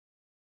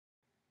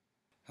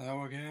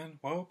Hello again.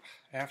 Well,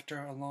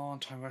 after a long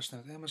time resting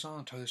at Amazon,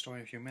 I'll tell you the story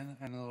in a few minutes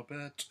and a little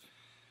bit.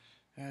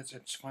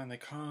 It's finally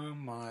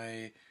come,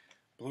 my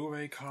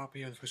Blu-ray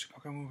copy of the first two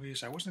Pokemon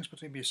movies. I wasn't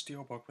expecting it to be a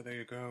steelbook, but there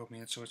you go. I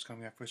mean, so it's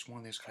gonna be my first one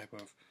of these type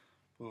of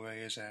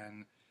Blu-rays,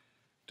 and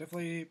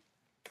definitely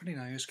pretty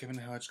nice given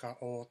how it's got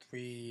all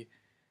three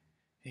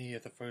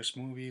of the first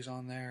movies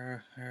on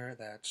there.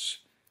 That's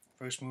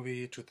first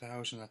movie,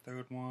 2000, the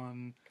third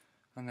one,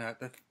 and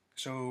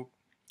so.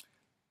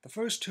 The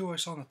first two I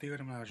saw in the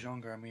theater when I was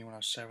younger, when I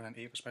was 7 and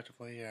 8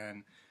 respectively,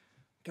 and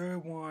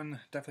third one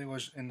definitely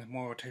was in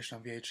more rotation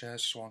on VHS,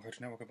 so on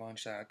Cartoon Network a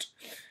bunch that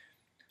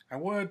I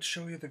would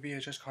show you the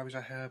VHS copies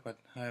I have, but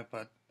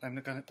I'm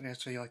not gonna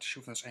necessarily like to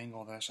shoot from this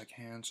angle the best I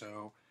can,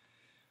 so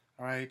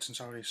alright,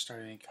 since it's already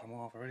starting to come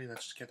off already,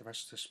 let's get the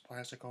rest of this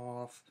plastic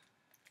off,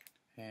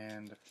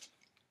 and I'm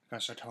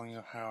gonna start telling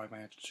you how I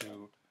managed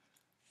to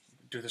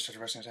do this as a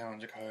wrestling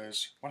challenge,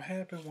 because what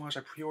happened was I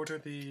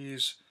pre-ordered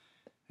these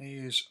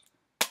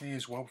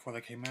well before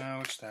they came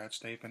out.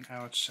 They've been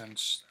out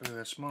since earlier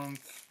this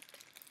month,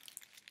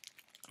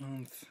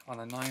 on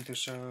the 9th or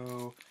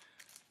so.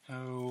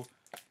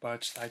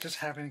 But I just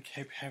haven't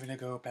kept having to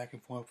go back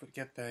and forth to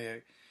get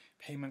the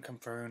payment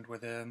confirmed with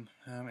them,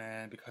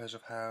 and because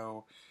of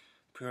how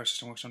the pre-order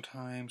system works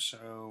sometimes.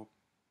 So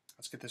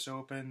let's get this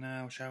open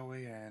now, shall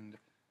we? And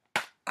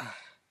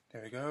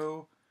there we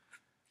go.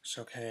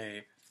 So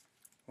okay,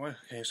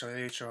 so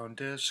they each their own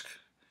disc.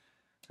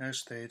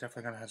 Yes, they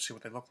definitely gonna have to see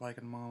what they look like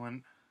in a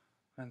moment.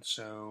 And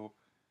so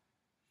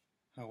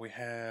we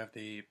have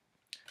the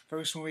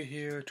first movie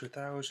here,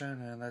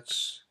 2000, and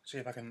let's see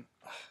if I can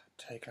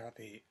take out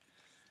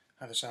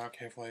this out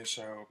carefully.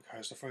 So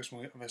because the first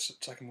movie, the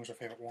second movie was my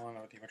favorite one,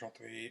 or the original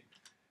three.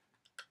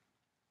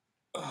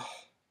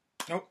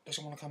 Nope,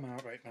 doesn't want to come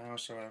out right now.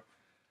 So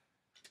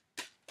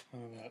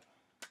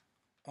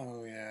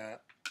oh yeah,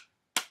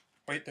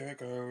 wait, there it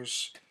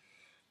goes.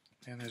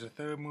 And there's a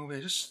third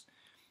movie.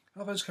 It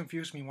always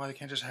confused me why they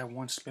can't just have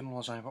one spindle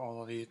design for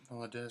all the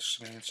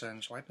discs. Made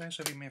sense. Why can't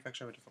they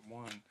manufacture a different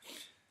one?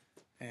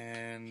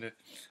 And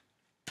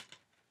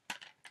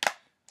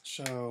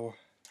so,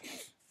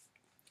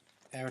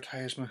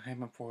 advertisement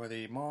for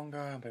the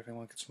manga, but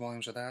everyone gets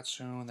volumes of that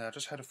soon. I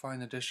just had to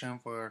find an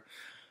edition of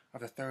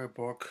the third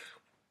book.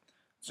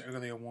 It's an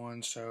earlier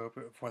one, so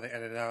before they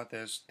edit it out,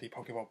 there's the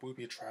Pokeball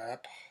Booby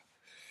Trap,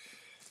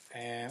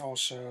 and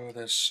also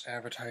this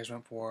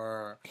advertisement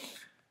for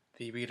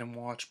the read and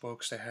watch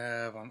books they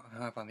have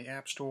on the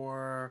App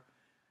Store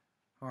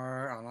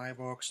or on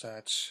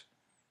iBooks.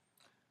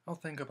 I'll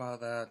think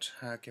about that,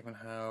 given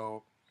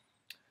how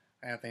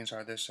things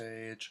are this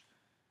age.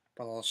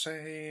 But all the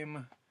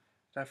same,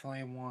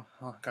 definitely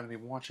gonna be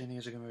watching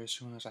these again very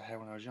soon as I had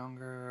when I was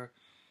younger.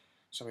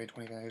 So maybe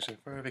 20 days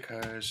later,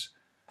 because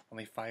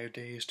only 5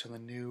 days till the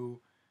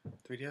new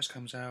 3DS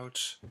comes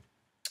out.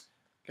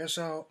 Guess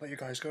I'll let you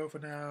guys go for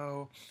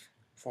now.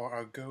 For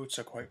our goats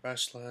are quite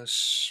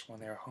restless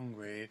when they are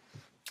hungry.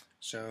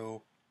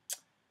 So,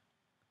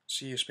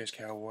 see you, Space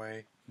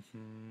Cowboy.